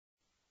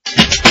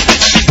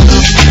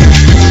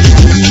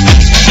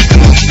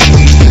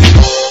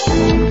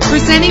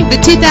The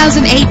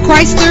 2008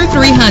 Chrysler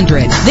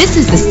 300. This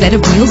is the set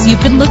of wheels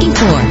you've been looking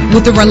for,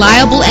 with a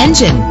reliable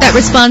engine that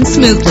responds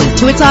smoothly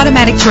to its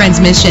automatic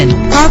transmission.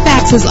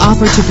 Carfax is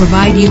offered to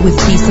provide you with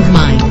peace of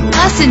mind.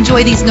 Plus,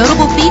 enjoy these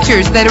notable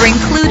features that are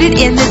included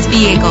in this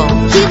vehicle: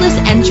 keyless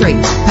entry,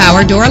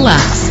 power door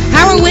locks,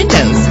 power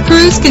windows,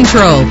 cruise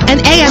control,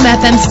 an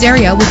AM/FM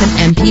stereo with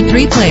an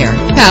MP3 player,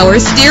 power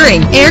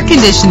steering, air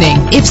conditioning.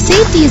 If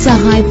safety is a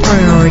high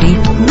priority,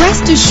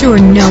 rest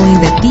assured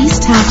knowing that these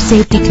top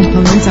safety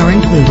components are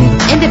included: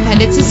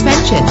 independent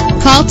suspension.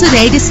 Call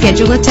today to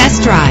schedule a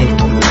test drive.